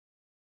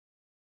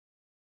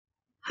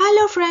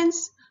Hello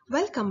friends,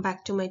 welcome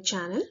back to my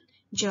channel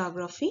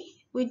Geography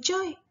with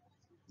Joy.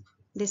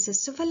 This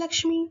is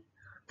Sufalakshmi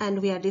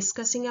and we are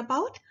discussing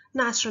about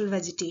natural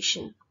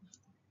vegetation.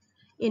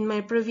 In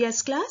my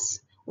previous class,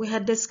 we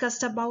had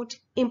discussed about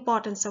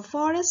importance of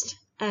forest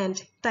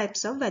and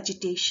types of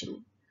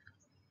vegetation.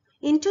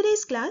 In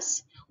today's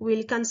class, we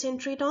will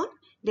concentrate on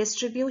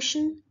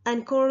distribution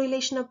and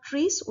correlation of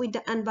trees with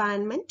the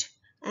environment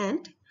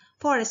and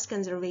forest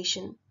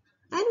conservation,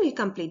 and we'll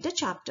complete the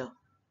chapter.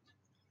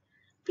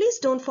 Please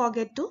don't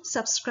forget to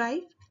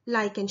subscribe,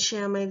 like and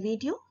share my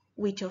video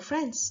with your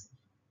friends.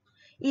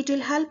 It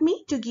will help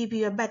me to give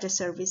you a better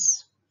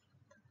service.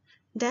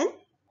 Then,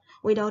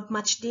 without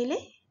much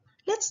delay,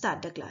 let's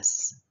start the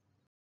class.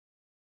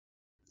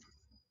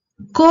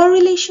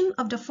 Correlation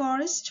of the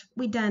forest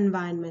with the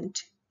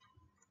environment.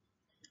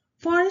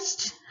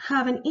 Forests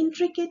have an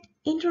intricate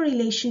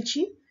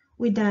interrelationship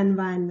with the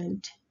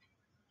environment.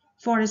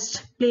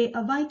 Forests play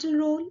a vital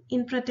role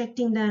in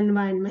protecting the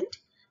environment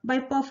by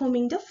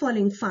performing the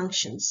following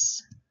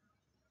functions.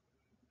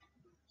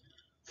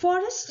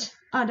 Forests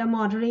are the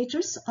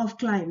moderators of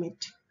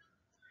climate.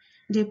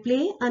 They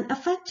play an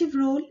effective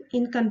role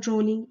in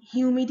controlling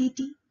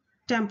humidity,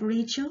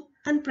 temperature,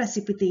 and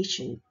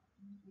precipitation.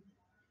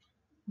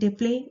 They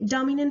play a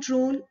dominant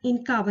role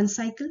in carbon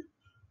cycle.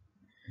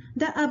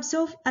 They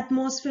absorb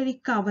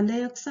atmospheric carbon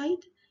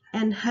dioxide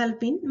and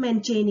help in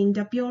maintaining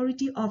the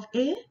purity of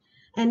air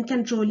and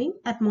controlling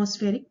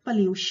atmospheric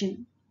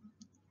pollution.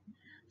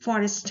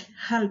 Forests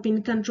help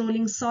in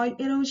controlling soil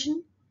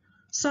erosion,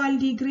 soil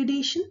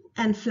degradation,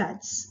 and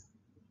floods.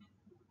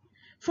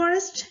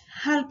 Forests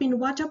help in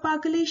water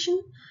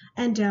percolation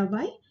and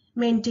thereby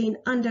maintain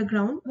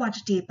underground water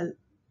table.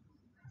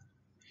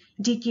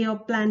 Decay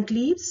of plant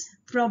leaves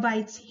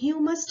provides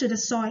humus to the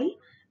soil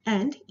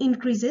and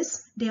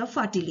increases their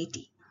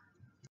fertility.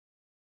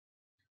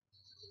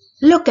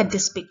 Look at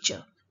this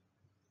picture.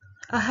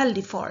 A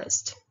healthy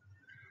forest.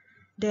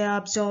 They are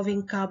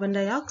absorbing carbon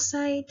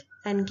dioxide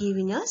and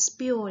giving us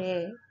pure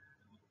air.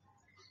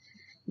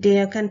 They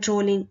are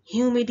controlling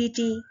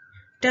humidity,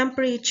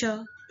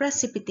 temperature,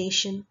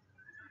 precipitation.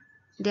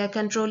 They are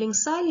controlling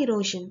soil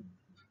erosion.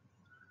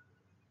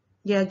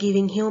 They are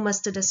giving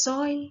humus to the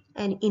soil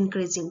and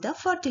increasing the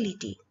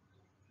fertility.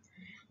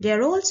 They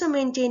are also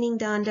maintaining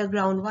the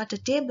underground water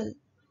table.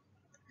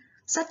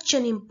 Such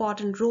an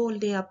important role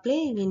they are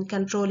playing in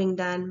controlling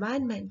the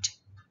environment.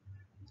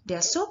 They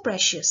are so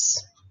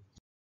precious.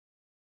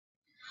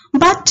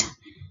 But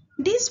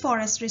these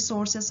forest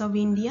resources of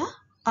India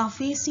are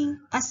facing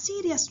a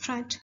serious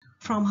threat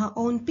from her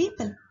own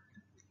people,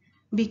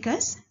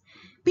 because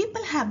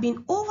people have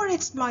been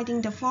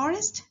overexploiting the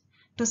forest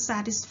to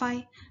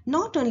satisfy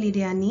not only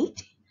their need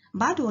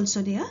but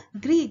also their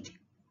greed.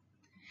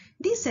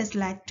 This has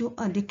led to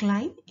a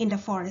decline in the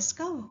forest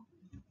cover.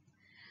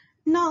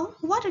 Now,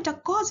 what are the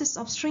causes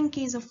of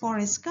shrinkage of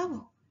forest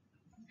cover?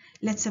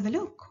 Let's have a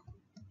look.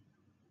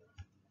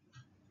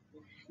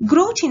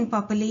 Growth in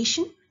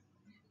population,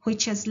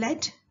 which has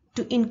led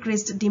to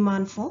increased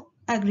demand for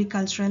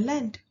agricultural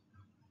land.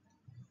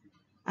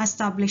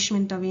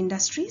 Establishment of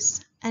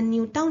industries and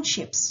new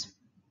townships.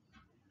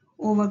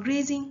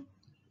 Overgrazing,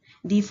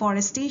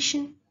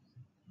 deforestation.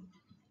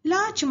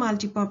 Large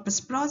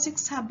multi-purpose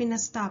projects have been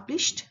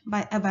established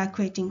by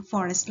evacuating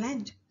forest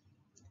land.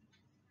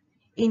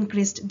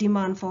 Increased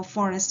demand for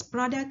forest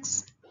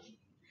products.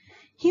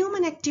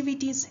 Human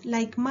activities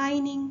like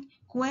mining,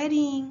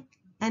 quarrying,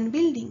 and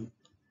building.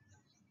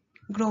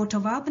 Growth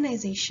of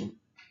urbanization,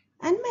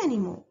 and many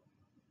more.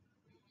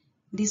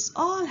 These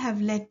all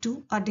have led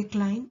to a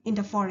decline in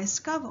the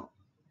forest cover,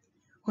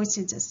 which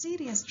is a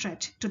serious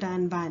threat to the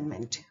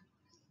environment.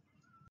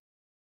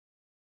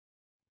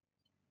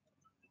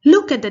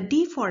 Look at the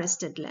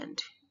deforested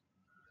land.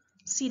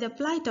 See the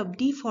plight of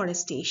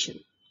deforestation.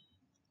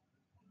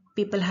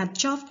 People have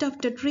chopped off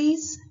the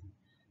trees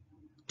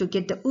to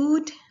get the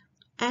wood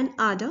and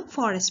other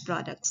forest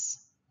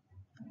products.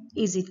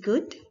 Is it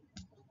good?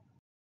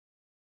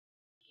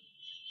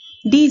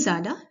 These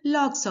are the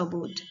logs of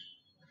wood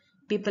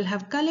people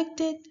have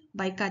collected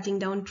by cutting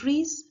down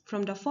trees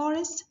from the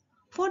forest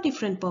for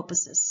different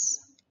purposes.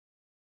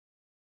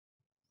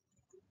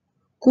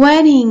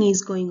 Quarrying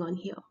is going on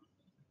here.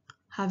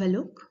 Have a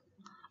look.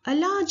 A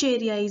large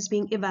area is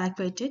being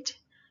evacuated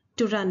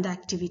to run the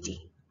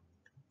activity.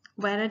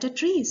 Where are the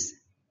trees?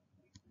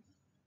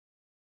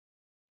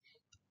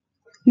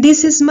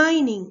 This is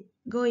mining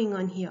going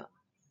on here.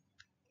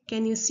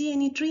 Can you see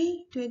any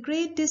tree to a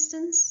great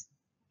distance?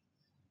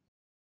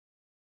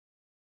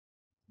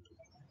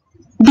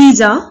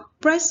 These are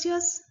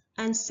precious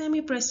and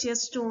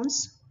semi-precious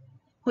stones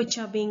which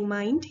are being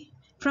mined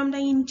from the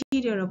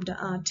interior of the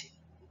earth.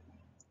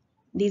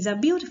 These are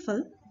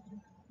beautiful,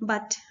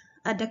 but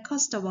at the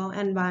cost of our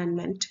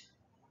environment.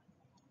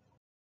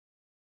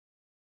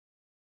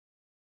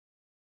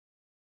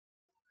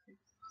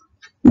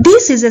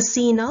 This is a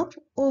scene of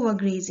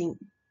overgrazing.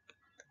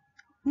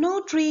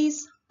 No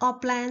trees or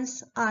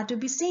plants are to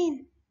be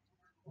seen,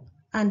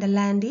 and the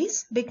land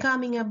is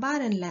becoming a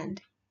barren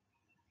land.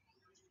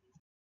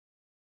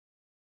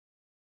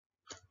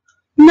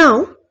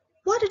 Now,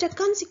 what are the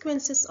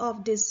consequences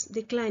of this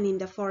decline in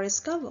the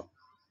forest cover?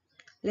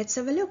 Let's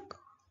have a look.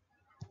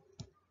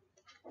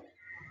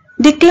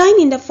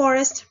 Decline in the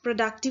forest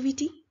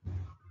productivity.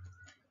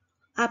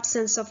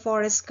 Absence of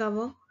forest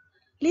cover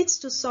leads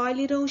to soil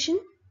erosion,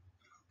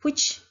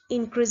 which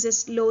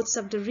increases loads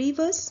of the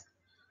rivers,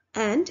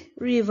 and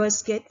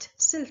rivers get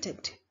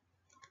silted.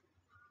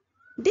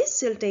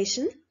 This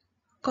siltation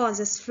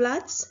causes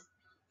floods,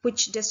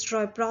 which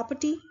destroy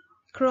property,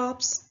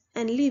 crops,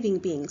 and living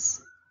beings.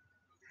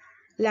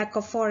 Lack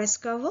of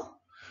forest cover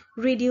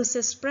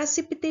reduces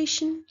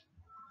precipitation,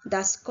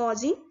 thus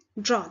causing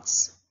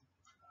droughts.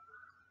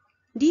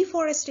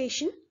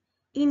 Deforestation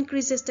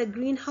increases the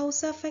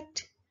greenhouse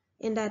effect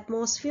in the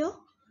atmosphere,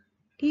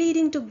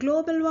 leading to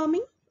global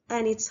warming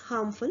and its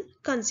harmful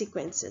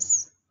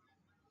consequences.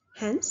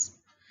 Hence,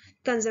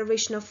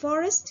 conservation of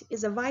forest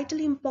is of vital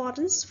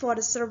importance for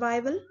the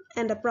survival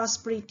and the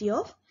prosperity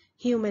of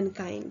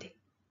humankind.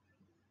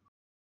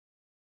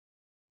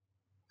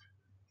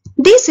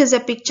 This is a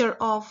picture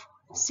of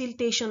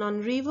siltation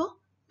on river.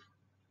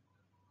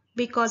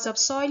 Because of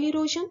soil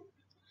erosion,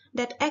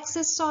 that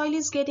excess soil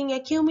is getting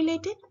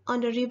accumulated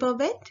on the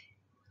riverbed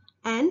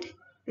and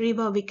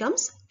river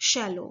becomes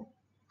shallow.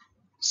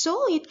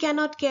 So it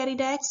cannot carry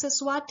the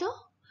excess water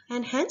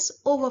and hence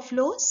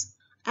overflows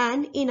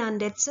and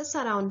inundates the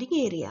surrounding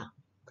area,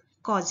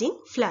 causing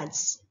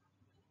floods.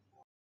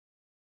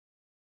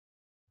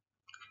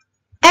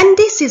 And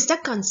this is the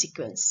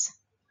consequence.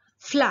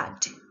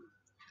 Flood.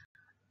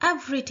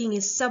 Everything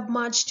is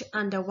submerged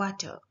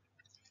underwater,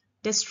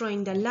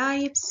 destroying the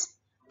lives,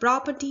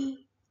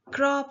 property,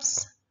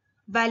 crops,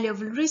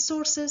 valuable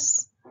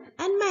resources,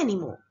 and many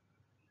more.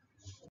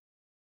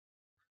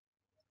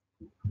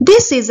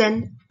 This is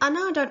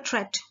another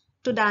threat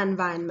to the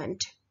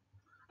environment,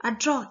 a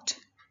drought.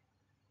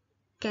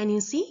 Can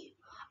you see?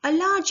 A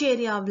large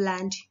area of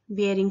land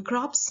bearing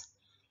crops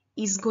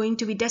is going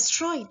to be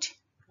destroyed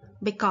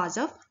because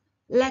of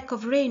lack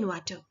of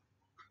rainwater.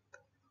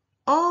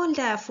 All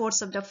the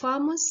efforts of the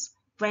farmers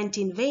went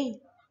in vain.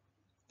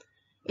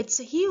 It's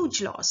a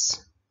huge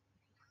loss.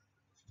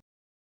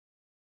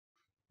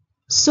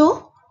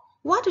 So,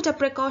 what are the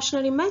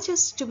precautionary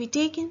measures to be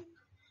taken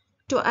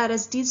to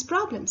arrest these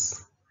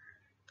problems?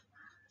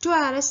 To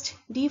arrest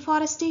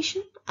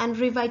deforestation and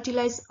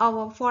revitalize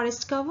our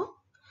forest cover,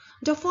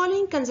 the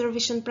following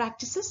conservation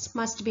practices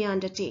must be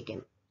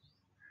undertaken.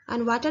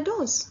 And what are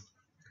those?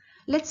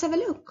 Let's have a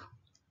look.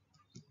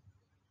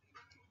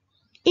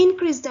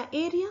 Increase the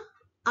area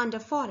under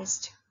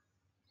forest.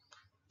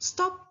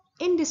 Stop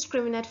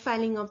indiscriminate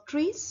felling of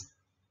trees.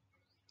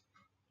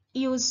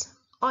 Use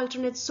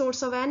alternate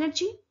source of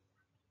energy.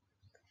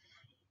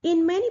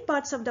 In many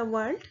parts of the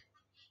world,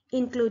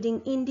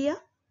 including India,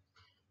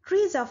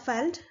 trees are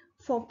felled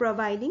for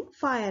providing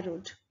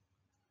firewood.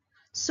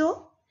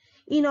 So,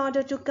 in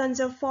order to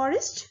conserve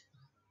forest,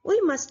 we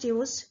must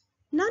use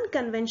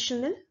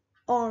non-conventional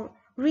or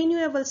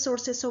renewable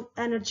sources of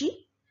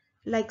energy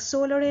like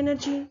solar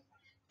energy,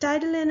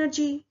 tidal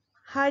energy,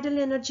 hydel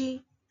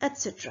energy,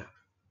 etc.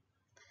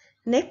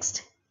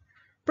 Next,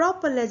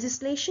 proper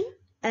legislation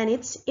and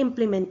its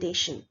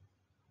implementation.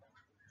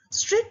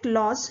 Strict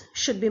laws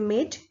should be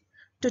made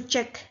to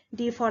check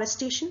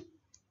deforestation.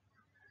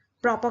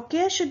 Proper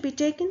care should be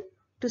taken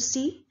to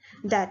see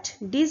that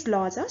these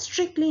laws are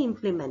strictly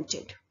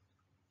implemented.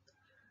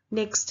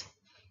 Next,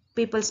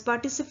 people's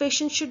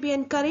participation should be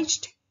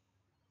encouraged.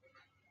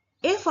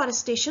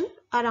 Afforestation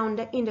around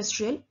the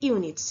industrial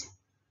units,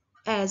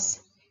 as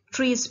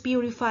trees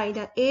purify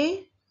the air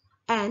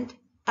and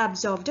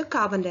absorb the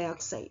carbon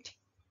dioxide.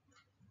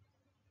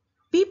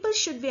 People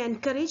should be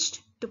encouraged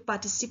to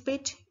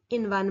participate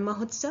in Van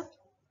Mahotsav,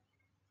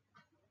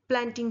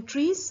 planting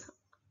trees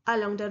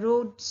along the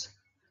roads,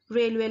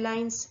 railway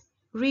lines,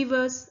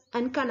 rivers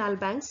and canal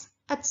banks,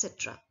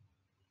 etc.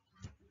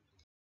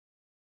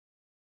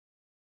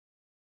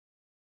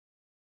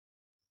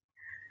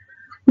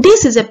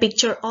 This is a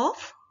picture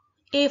of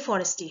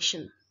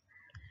afforestation.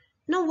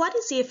 Now, what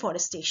is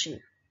afforestation?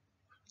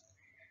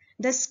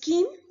 The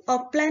scheme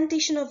of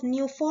plantation of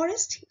new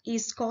forest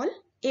is called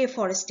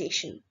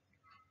afforestation.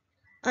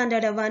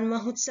 Under the Van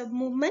Mahotsav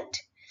movement,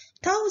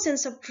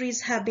 thousands of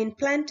trees have been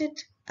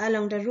planted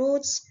along the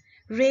roads,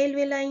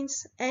 railway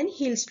lines and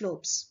hill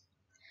slopes.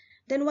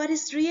 Then what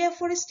is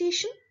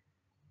reforestation?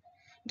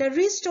 The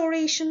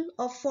restoration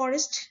of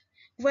forests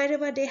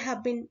wherever they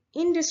have been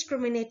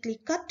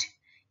indiscriminately cut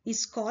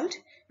is called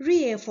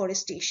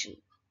reforestation.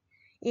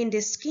 In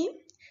this scheme,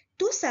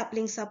 2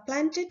 saplings are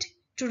planted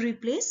to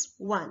replace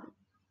 1.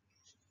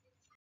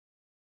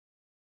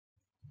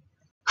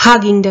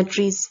 Hugging the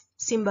trees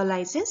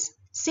symbolizes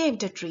save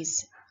the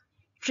trees.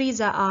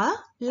 Trees are our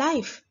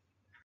life.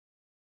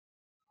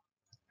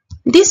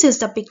 This is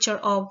the picture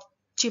of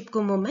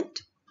Chipko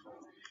movement.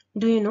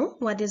 Do you know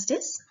what is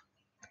this?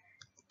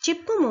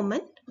 Chipko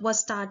movement was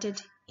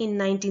started in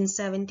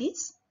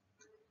 1970s.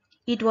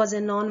 It was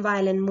a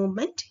non-violent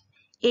movement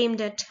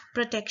aimed at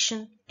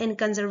protection and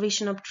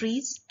conservation of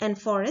trees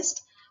and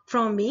forests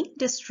from being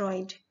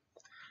destroyed.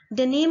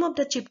 The name of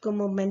the Chipko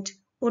movement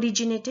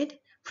originated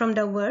from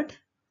the word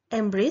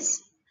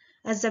embrace,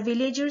 as the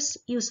villagers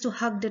used to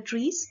hug the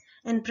trees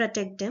and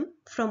protect them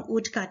from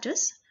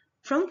woodcutters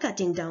from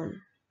cutting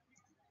down.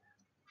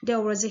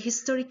 There was a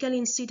historical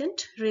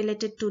incident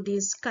related to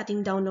this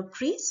cutting down of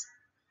trees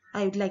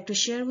I would like to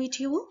share with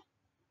you.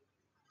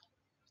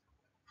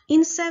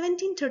 In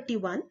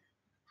 1731,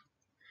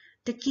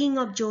 the king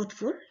of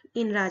Jodhpur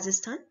in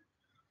Rajasthan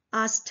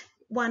asked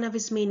one of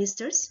his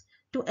ministers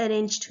to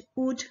arrange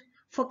wood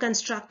for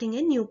constructing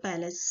a new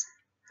palace.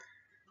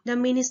 The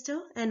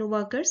minister and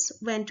workers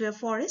went to a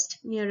forest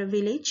near a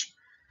village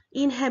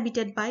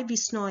inhabited by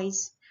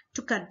Visnois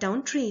to cut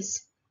down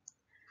trees.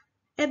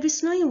 A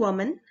Visnoi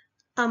woman,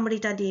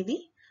 Amrita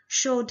Devi,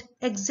 showed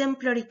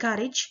exemplary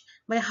courage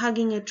by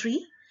hugging a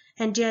tree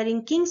and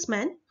daring king's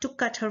men to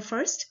cut her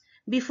first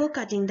before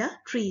cutting the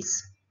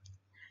trees.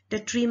 The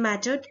tree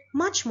mattered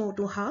much more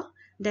to her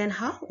than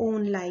her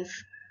own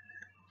life.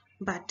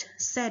 But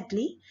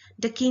sadly,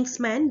 the king's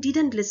man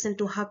didn't listen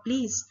to her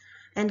pleas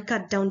and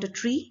cut down the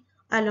tree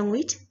along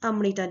with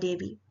Amrita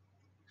Devi.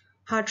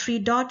 Her 3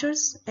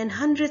 daughters and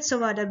hundreds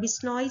of other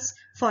Bisnois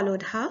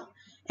followed her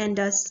and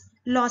thus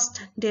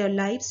lost their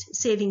lives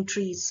saving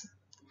trees.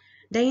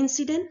 The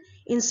incident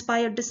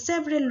inspired the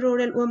several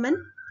rural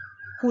women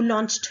who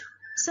launched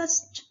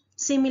such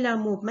similar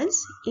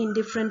movements in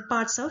different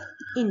parts of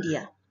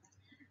India.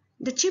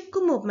 The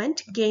Chipko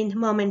movement gained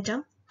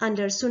momentum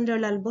under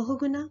Sundarlal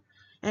Bahuguna,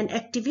 an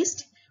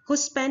activist who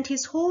spent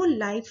his whole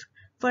life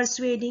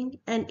persuading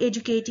and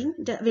educating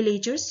the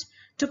villagers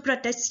to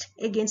protest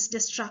against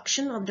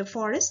destruction of the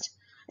forest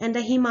and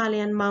the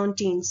Himalayan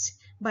mountains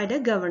by the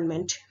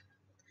government.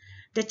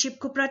 The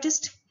Chipko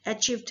protest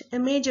achieved a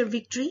major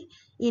victory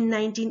in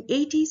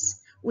 1980s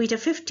with a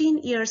 15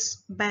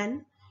 years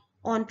ban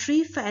on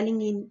tree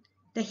felling in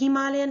the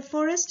Himalayan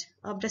forest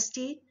of the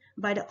state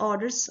by the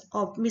orders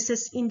of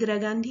Mrs. Indira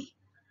Gandhi,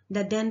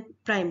 the then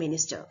Prime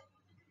Minister.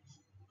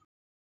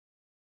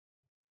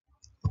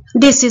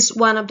 This is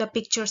one of the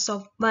pictures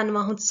of Van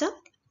Mahotsav.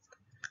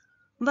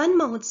 Van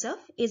Mahotsav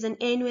is an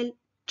annual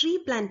tree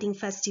planting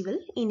festival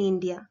in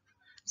India,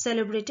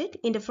 celebrated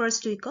in the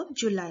first week of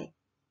July.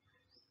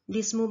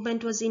 This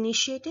movement was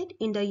initiated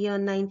in the year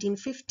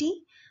 1950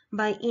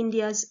 by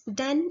India's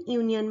then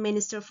Union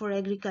Minister for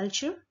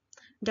Agriculture,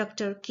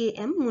 Dr.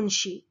 K.M.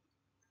 Munshi.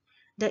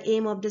 The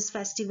aim of this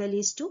festival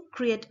is to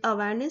create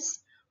awareness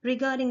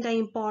regarding the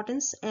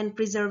importance and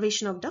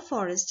preservation of the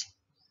forest.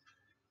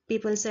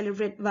 People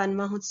celebrate Van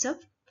Mahotsav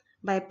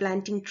by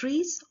planting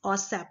trees or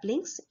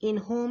saplings in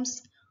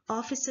homes,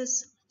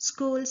 offices,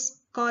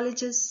 schools,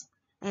 colleges,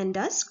 and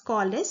thus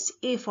called as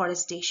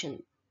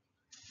afforestation.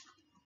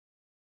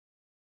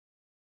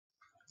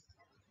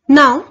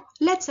 Now,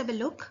 let's have a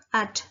look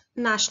at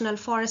National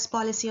Forest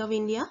Policy of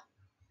India.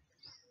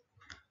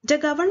 The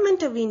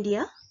Government of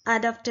India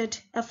adopted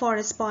a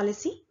forest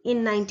policy in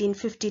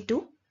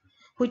 1952,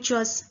 which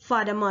was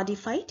further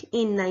modified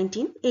in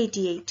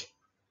 1988.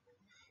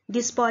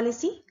 This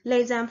policy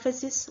lays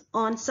emphasis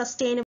on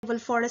sustainable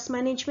forest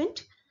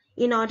management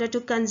in order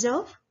to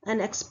conserve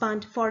and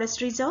expand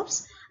forest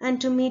reserves and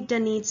to meet the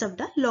needs of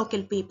the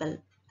local people.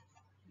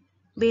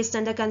 Based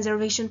on the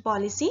conservation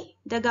policy,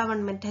 the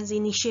government has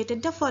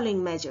initiated the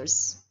following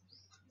measures: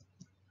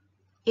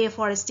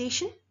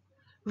 afforestation,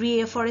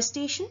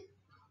 reforestation,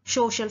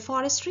 social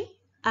forestry,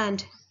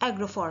 and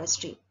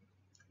agroforestry.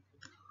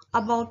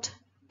 About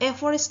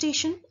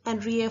afforestation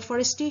and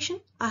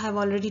reforestation, I have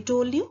already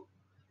told you.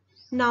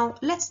 Now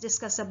let's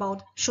discuss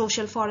about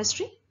social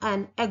forestry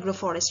and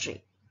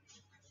agroforestry.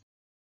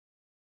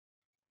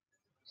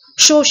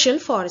 Social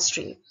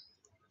forestry.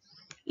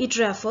 It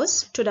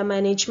refers to the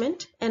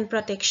management and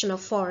protection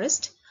of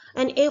forest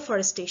and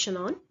afforestation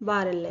on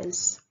barren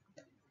lands.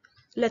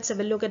 Let's have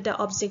a look at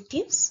the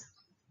objectives.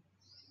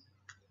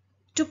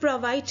 To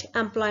provide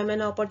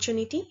employment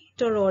opportunity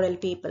to rural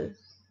people.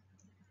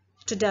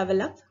 To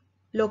develop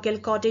local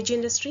cottage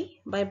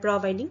industry by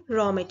providing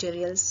raw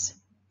materials.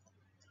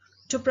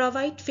 To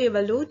provide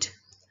fuel-wood,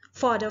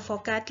 fodder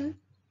for cattle,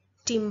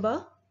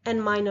 timber,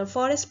 and minor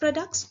forest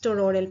products to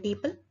rural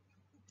people.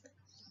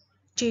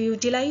 To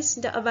utilize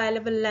the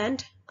available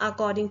land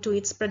according to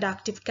its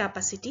productive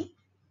capacity.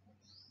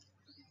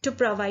 To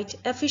provide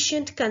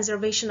efficient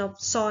conservation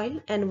of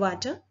soil and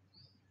water.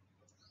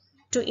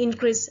 To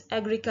increase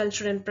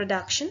agricultural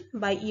production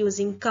by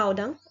using cow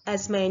dung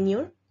as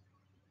manure.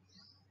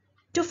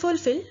 To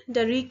fulfill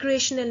the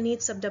recreational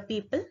needs of the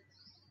people.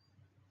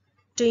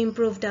 To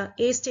improve the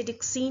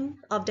aesthetic scene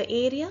of the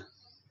area,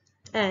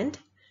 and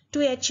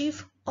to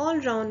achieve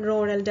all-round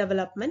rural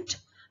development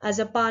as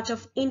a part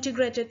of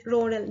integrated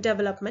rural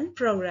development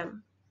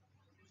program.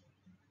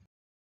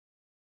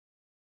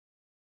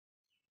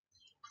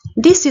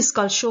 This is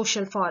called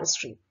social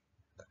forestry.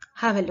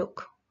 Have a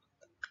look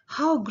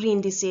how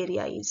green this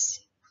area is,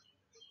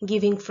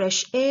 giving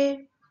fresh air,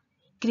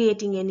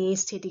 creating an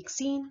aesthetic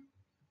scene,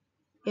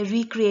 a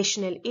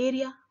recreational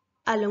area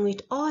along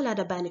with all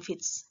other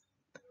benefits.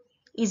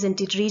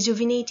 Isn't it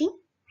rejuvenating?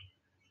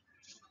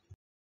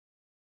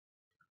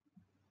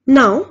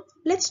 Now,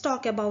 let's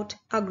talk about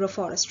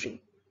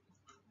agroforestry.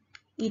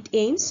 It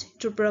aims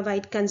to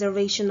provide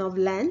conservation of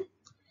land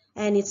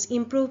and its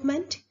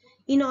improvement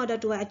in order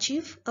to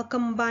achieve a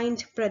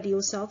combined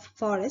produce of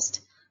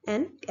forest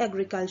and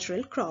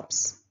agricultural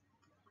crops.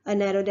 A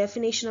narrow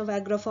definition of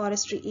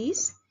agroforestry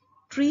is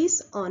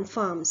trees on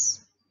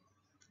farms.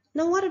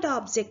 Now, what are the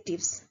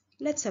objectives?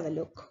 Let's have a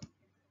look.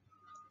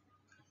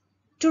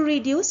 To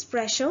reduce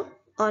pressure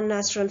on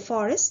natural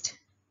forest,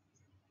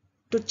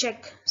 to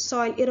check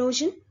soil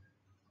erosion,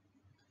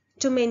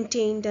 to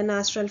maintain the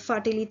natural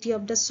fertility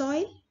of the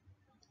soil,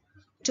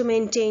 to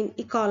maintain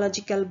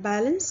ecological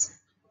balance,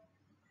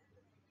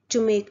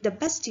 to make the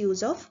best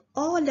use of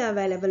all the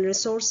available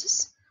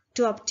resources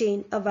to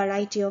obtain a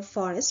variety of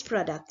forest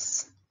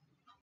products.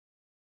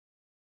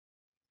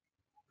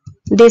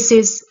 This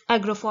is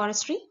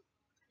agroforestry.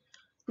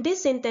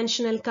 This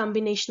intentional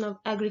combination of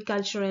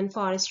agriculture and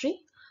forestry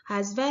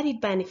has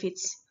varied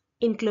benefits,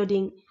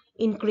 including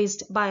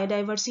increased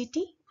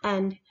biodiversity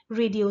and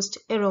reduced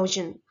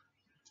erosion.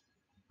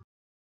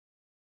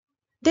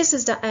 This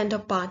is the end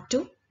of part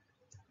 2.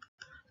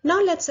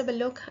 Now let's have a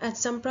look at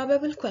some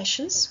probable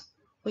questions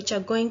which are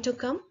going to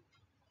come.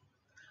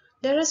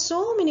 There are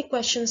so many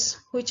questions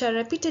which are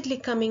repeatedly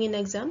coming in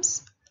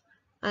exams.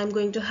 I am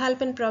going to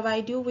help and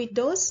provide you with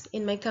those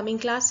in my coming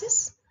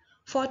classes.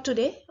 For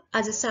today,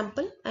 as a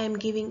sample, I am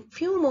giving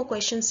few more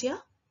questions here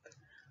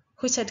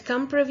which had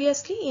come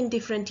previously in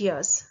different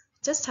years.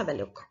 Just have a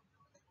look.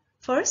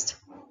 First,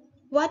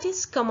 what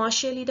is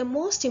commercially the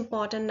most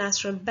important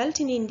natural belt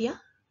in India?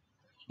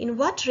 In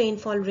what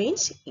rainfall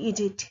range is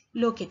it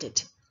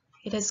located?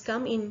 It has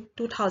come in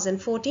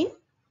 2014.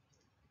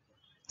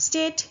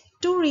 State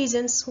 2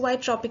 reasons why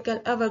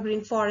tropical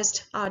evergreen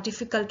forests are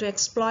difficult to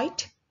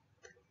exploit.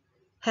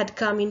 Had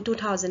come in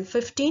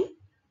 2015.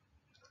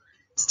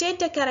 State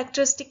the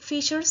characteristic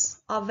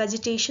features of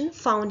vegetation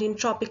found in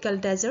tropical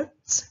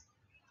deserts.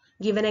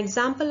 Give an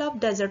example of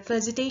desert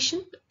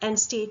vegetation and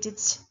state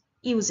its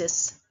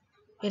uses.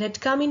 It had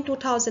come in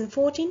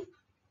 2014.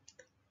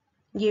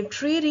 Give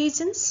 3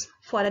 reasons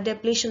for the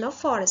depletion of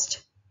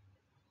forest.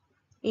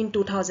 In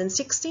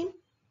 2016.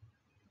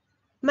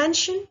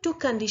 Mention 2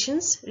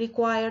 conditions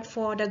required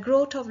for the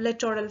growth of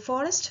littoral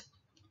forest.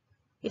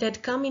 It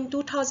had come in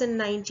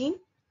 2019.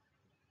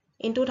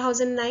 In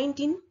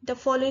 2019, the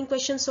following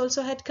questions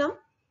also had come.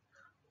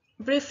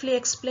 Briefly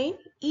explain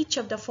each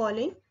of the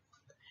following.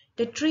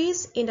 The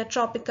trees in the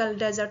tropical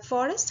desert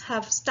forest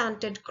have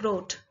stunted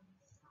growth.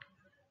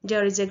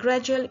 There is a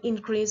gradual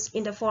increase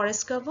in the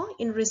forest cover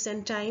in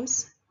recent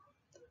times.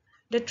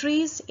 The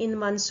trees in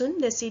monsoon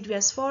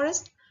deciduous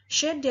forest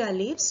shed their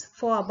leaves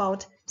for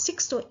about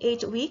 6 to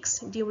 8 weeks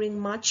during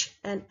March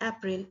and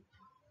April.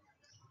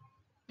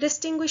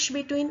 Distinguish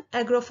between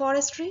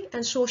agroforestry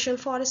and social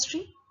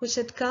forestry, which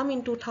had come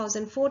in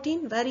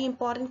 2014. Very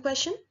important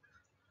question.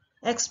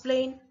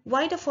 Explain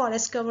why the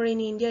forest cover in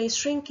India is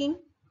shrinking.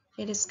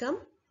 It has come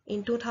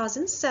in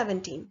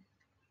 2017.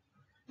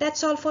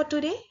 That's all for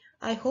today.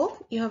 I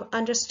hope you have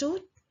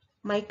understood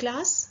my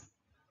class.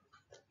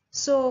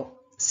 So,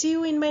 see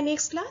you in my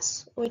next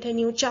class with a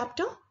new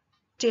chapter.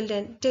 Till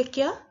then, take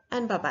care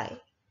and bye-bye.